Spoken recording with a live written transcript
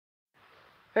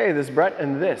Hey, this is Brett,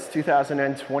 and this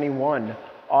 2021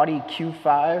 Audi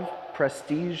Q5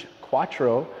 Prestige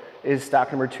Quattro is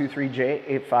stock number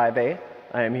 23J85A.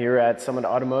 I am here at Summit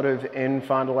Automotive in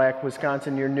Fond du Lac,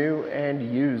 Wisconsin, your new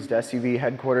and used SUV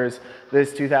headquarters.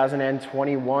 This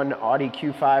 2021 Audi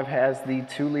Q5 has the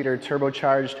 2-liter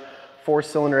turbocharged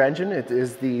 4-cylinder engine. It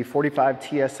is the 45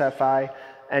 TSFI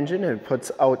engine. It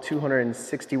puts out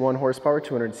 261 horsepower,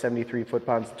 273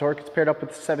 foot-pounds of torque. It's paired up with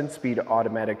a 7-speed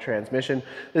automatic transmission.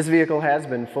 This vehicle has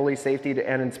been fully safetied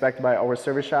and inspected by our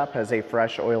service shop, has a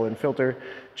fresh oil and filter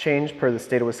change per the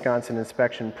state of Wisconsin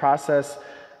inspection process,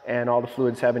 and all the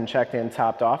fluids have been checked and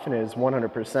topped off and is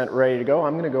 100% ready to go.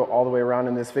 I'm going to go all the way around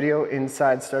in this video,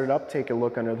 inside, start it up, take a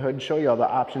look under the hood, show you all the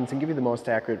options, and give you the most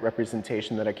accurate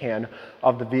representation that I can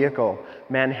of the vehicle.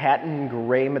 Manhattan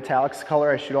gray metallics color.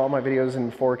 I shoot all my videos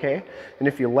in 4K, and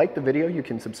if you like the video, you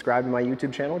can subscribe to my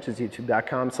YouTube channel, which is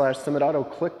youtube.com/SummitAuto.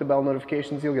 Click the bell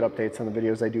notifications. You'll get updates on the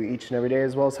videos I do each and every day,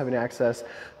 as well as having access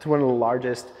to one of the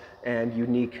largest and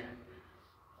unique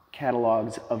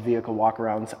catalogs of vehicle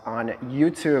walkarounds on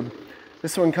YouTube.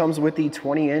 This one comes with the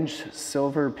 20-inch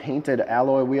silver painted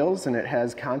alloy wheels, and it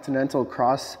has Continental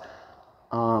Cross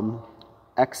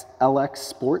LX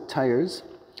Sport tires.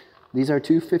 These are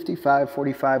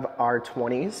 255/45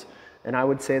 R20s, and I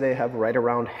would say they have right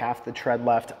around half the tread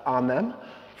left on them.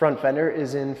 Front fender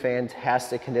is in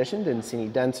fantastic condition. Didn't see any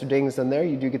dents or dings in there.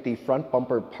 You do get the front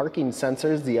bumper parking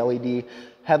sensors, the LED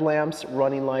headlamps,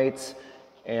 running lights,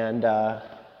 and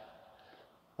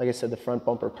like I said, the front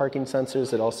bumper parking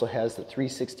sensors. It also has the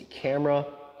 360 camera,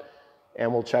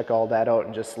 and we'll check all that out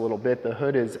in just a little bit. The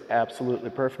hood is absolutely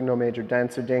perfect. No major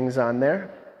dents or dings on there.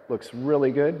 Looks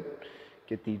really good.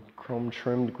 Get the chrome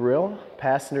trimmed grille.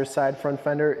 Passenger side front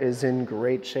fender is in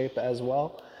great shape as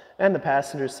well. And the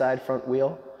passenger side front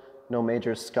wheel, no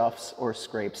major scuffs or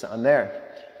scrapes on there.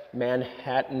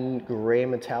 Manhattan gray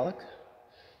metallic.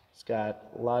 It's got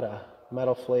a lot of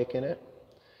metal flake in it.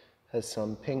 Has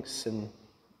some pinks and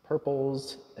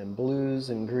purples and blues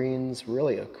and greens,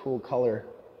 really a cool color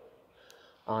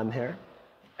on here.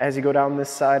 As you go down this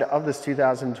side of this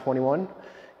 2021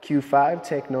 Q5,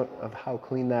 take note of how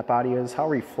clean that body is, how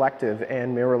reflective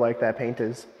and mirror-like that paint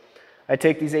is. I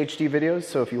take these HD videos,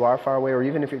 so if you are far away or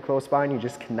even if you're close by and you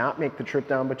just cannot make the trip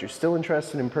down, but you're still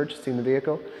interested in purchasing the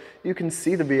vehicle, you can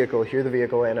see the vehicle, hear the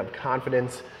vehicle, and have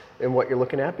confidence in what you're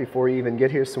looking at before you even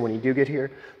get here. So when you do get here,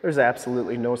 there's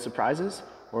absolutely no surprises.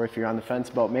 Or if you're on the fence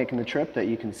about making the trip, that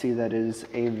you can see that it is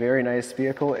a very nice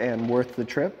vehicle and worth the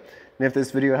trip. And if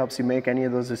this video helps you make any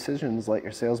of those decisions, let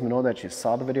your salesman know that you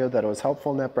saw the video, that it was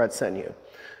helpful, and that Brett sent you.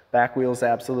 Back wheel's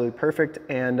absolutely perfect,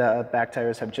 and back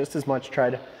tires have just as much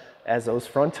tread as those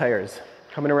front tires.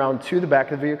 Coming around to the back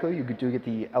of the vehicle, you do get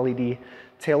the LED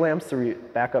tail lamps, the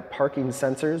backup parking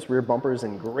sensors, rear bumper's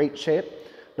in great shape.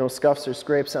 No scuffs or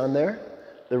scrapes on there.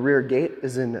 The rear gate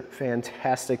is in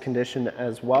fantastic condition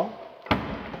as well.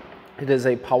 It is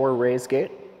a power raise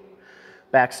gate.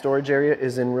 Back storage area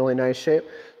is in really nice shape.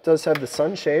 It does have the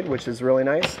sunshade, which is really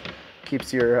nice.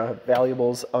 Keeps your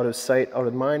valuables out of sight, out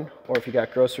of mind, or if you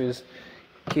got groceries,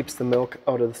 keeps the milk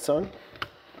out of the sun.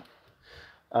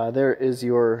 There is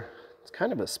your, it's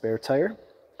kind of a spare tire,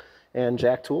 and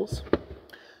jack tools.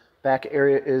 Back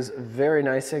area is very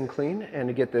nice and clean, and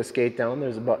to get this gate down,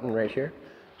 there's a button right here.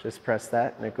 Just press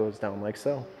that and it goes down like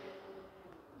so.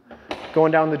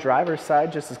 Going down the driver's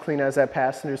side, just as clean as that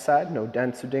passenger side. No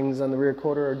dents or dings on the rear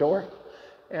quarter or door.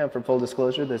 And for full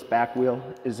disclosure, this back wheel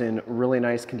is in really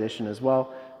nice condition as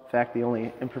well. In fact, the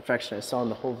only imperfection I saw in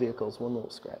the whole vehicle is one little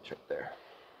scratch right there.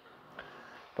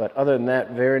 But other than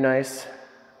that, very nice.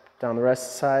 Down the rest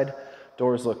of the side,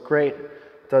 doors look great.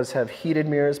 It does have heated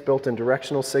mirrors, built-in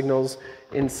directional signals.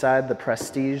 Inside, the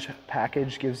Prestige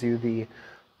package gives you the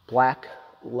black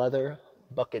leather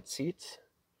bucket seats.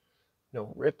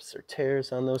 No rips or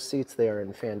tears on those seats. They are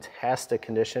in fantastic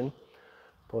condition.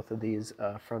 Both of these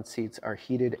front seats are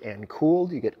heated and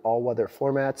cooled. You get all-weather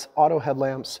floor mats, auto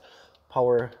headlamps,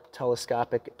 power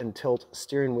telescopic and tilt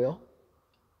steering wheel.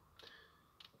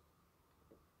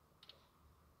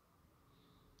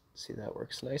 See, that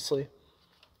works nicely.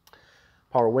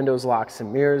 Power windows, locks,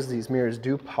 and mirrors. These mirrors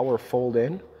do power fold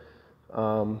in.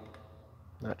 Not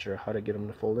sure how to get them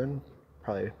to fold in.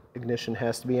 Probably ignition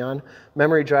has to be on.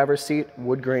 Memory driver's seat,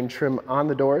 wood grain trim on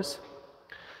the doors.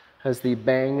 Has the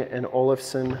Bang &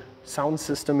 Olufsen sound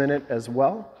system in it as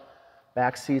well.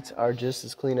 Back seats are just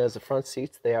as clean as the front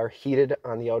seats. They are heated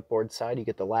on the outboard side. You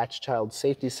get the Latch child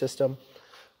safety system.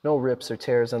 No rips or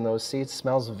tears on those seats.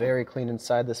 Smells very clean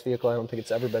inside this vehicle. I don't think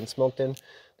it's ever been smoked in.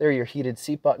 There are your heated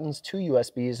seat buttons, 2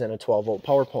 USBs, and a 12-volt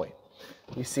power point.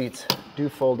 These seats do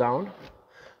fold down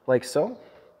like so.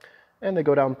 and they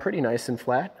go down pretty nice and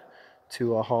flat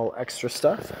to haul extra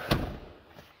stuff.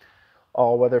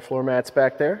 All-weather floor mats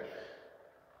back there.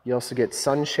 You also get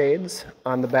sunshades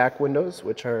on the back windows,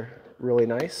 which are really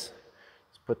nice.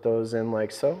 Let's put those in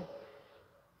like so.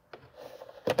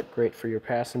 Great for your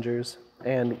passengers.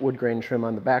 And wood grain trim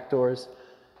on the back doors.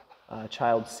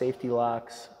 Child safety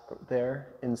locks there,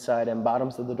 inside and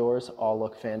bottoms of the doors all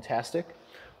look fantastic.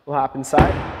 We'll hop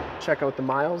inside, check out the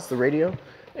miles, the radio,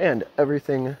 and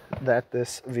everything that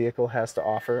this vehicle has to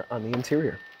offer on the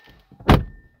interior.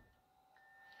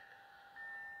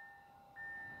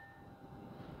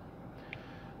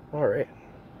 All right.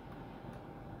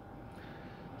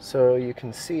 So you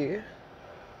can see,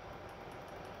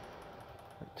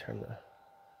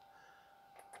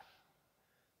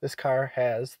 this car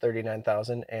has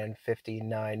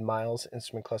 39,059 miles.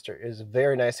 Instrument cluster is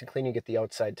very nice and clean. You get the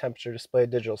outside temperature display,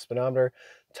 digital speedometer,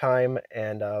 time,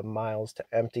 and miles to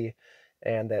empty.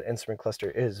 And that instrument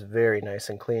cluster is very nice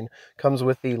and clean. Comes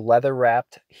with the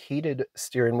leather-wrapped heated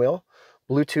steering wheel,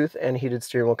 Bluetooth and heated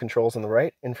steering wheel controls on the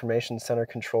right, information center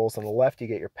controls on the left. You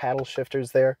get your paddle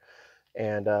shifters there.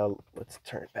 And let's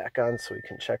turn it back on so we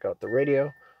can check out the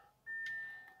radio.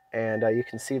 And you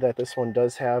can see that this one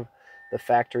does have the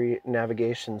factory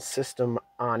navigation system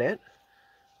on it.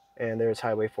 And there's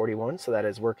Highway 41, so that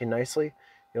is working nicely.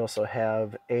 You also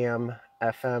have AM,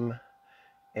 FM,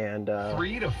 and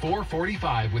 3 to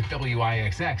 4:45 with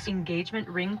WIXX. Engagement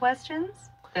ring questions?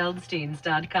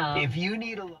 Feldsteins.com. If you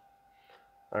need a...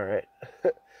 All right.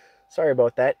 Sorry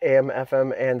about that. AM,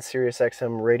 FM, and Sirius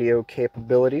XM radio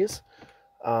capabilities.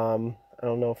 I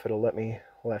don't know if it'll let me.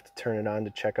 We'll have to turn it on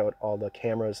to check out all the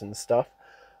cameras and stuff.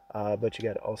 But you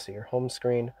got also your home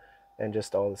screen and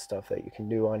just all the stuff that you can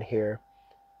do on here,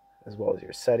 as well as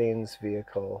your settings,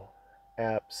 vehicle,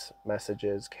 apps,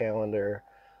 messages, calendar,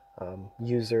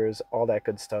 users, all that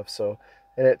good stuff. So,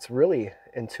 and it's really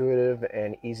intuitive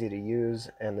and easy to use,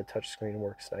 and the touchscreen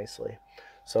works nicely.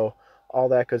 So all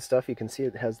that good stuff. You can see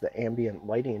it has the ambient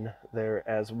lighting there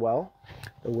as well.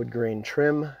 The wood grain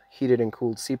trim, heated and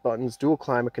cooled seat buttons, dual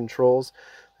climate controls.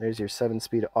 There's your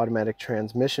 7-speed automatic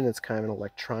transmission. It's kind of an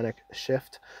electronic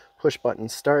shift. Push button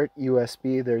start,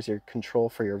 USB. There's your control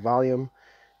for your volume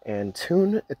and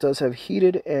tune. It does have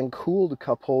heated and cooled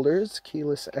cup holders,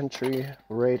 keyless entry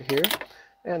right here.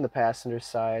 And the passenger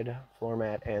side floor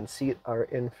mat and seat are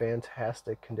in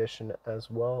fantastic condition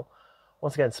as well.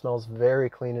 Once again, it smells very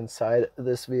clean inside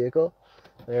this vehicle.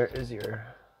 There is your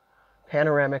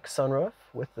panoramic sunroof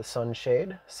with the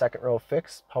sunshade, second row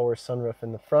fixed, power sunroof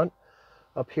in the front.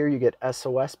 Up here you get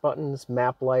SOS buttons,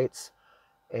 map lights,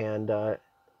 and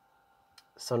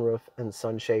sunroof and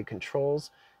sunshade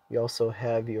controls. You also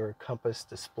have your compass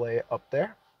display up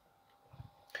there.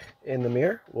 In the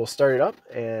mirror, we'll start it up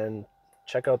and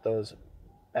check out those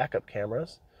backup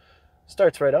cameras.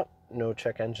 Starts right up, no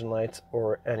check engine lights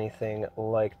or anything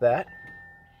like that.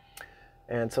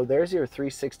 And so there's your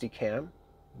 360 cam.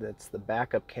 That's the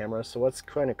backup camera. So what's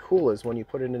kind of cool is when you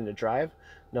put it into drive,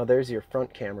 now there's your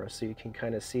front camera, so you can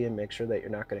kind of see and make sure that you're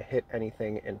not going to hit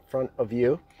anything in front of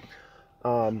you.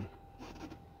 Put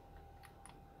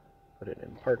it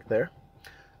in park there.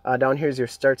 Down here's your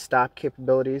start-stop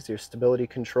capabilities, your stability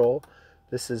control.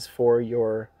 This is for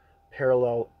your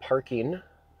parallel parking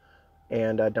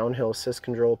and downhill assist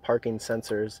control, parking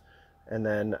sensors, and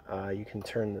then you can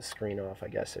turn the screen off, I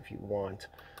guess, if you want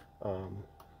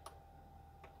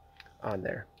on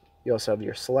there. You also have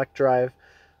your select drive.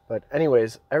 But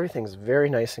anyways, everything's very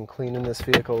nice and clean in this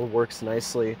vehicle, works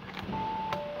nicely.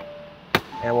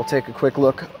 And we'll take a quick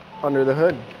look under the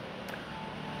hood.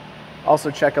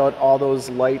 Also check out all those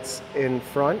lights in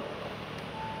front.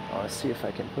 See if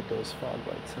I can put those fog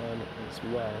lights on as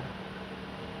well.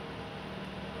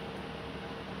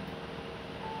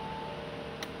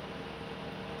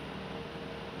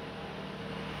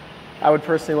 I would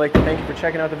personally like to thank you for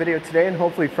checking out the video today, and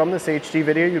hopefully from this HD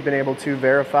video you've been able to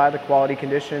verify the quality,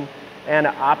 condition, and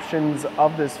options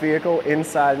of this vehicle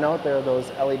inside and out. There are those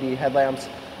LED headlamps,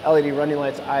 LED running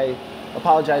lights. I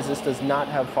apologize, this does not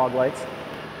have fog lights.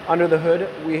 Under the hood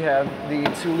we have the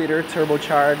 2-liter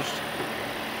turbocharged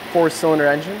 4-cylinder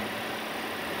engine,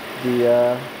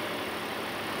 the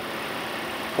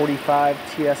 45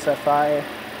 TSFI,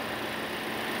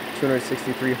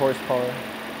 263 horsepower.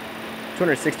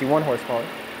 261 horsepower.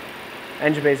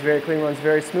 Engine bay is very clean, runs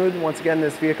very smooth. Once again,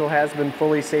 this vehicle has been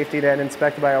fully safetied and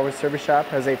inspected by our service shop,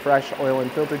 has a fresh oil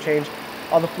and filter change.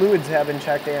 All the fluids have been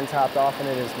checked and topped off, and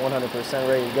it is 100%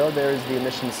 ready to go. There's the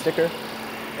emissions sticker.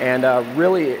 And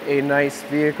really a nice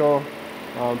vehicle.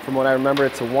 From what I remember,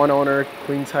 it's a 1-owner,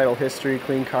 clean title history,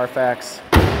 clean Carfax,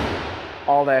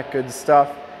 all that good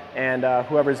stuff. and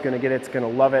whoever's going to get it's going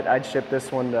to love it. I'd ship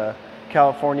this one to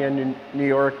California, New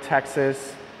York,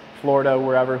 Texas, Florida,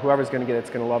 wherever. Whoever's going to get it's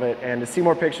going to love it. And to see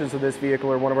more pictures of this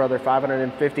vehicle or one of our other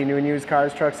 550 new and used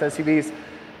cars, trucks, SUVs,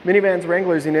 minivans,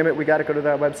 Wranglers, you name it, we got to go to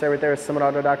that website right there,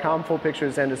 summitauto.com. Full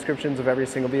pictures and descriptions of every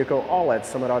single vehicle, all at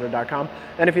summitauto.com.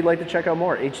 And if you'd like to check out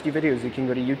more HD videos, you can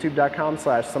go to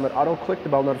youtube.com/summitauto. Click the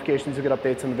bell notifications to get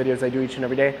updates on the videos I do each and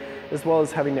every day, as well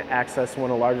as having to access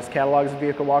one of the largest catalogs of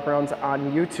vehicle walkarounds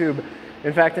on YouTube.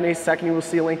 In fact, in a second, you will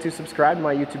see a link to subscribe to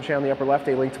my YouTube channel in the upper left,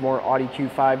 a link to more Audi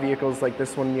Q5 vehicles like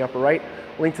this one in the upper right,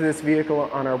 a link to this vehicle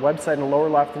on our website in the lower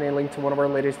left, and a link to one of our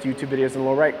latest YouTube videos in the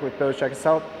lower right. Click those, check us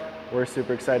out. We're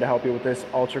super excited to help you with this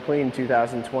ultra clean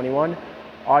 2021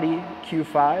 Audi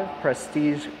Q5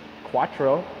 Prestige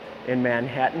Quattro in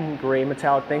Manhattan gray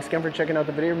metallic. Thanks again for checking out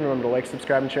the video. Remember to like,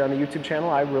 subscribe, and share on the YouTube channel.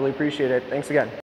 I really appreciate it. Thanks again.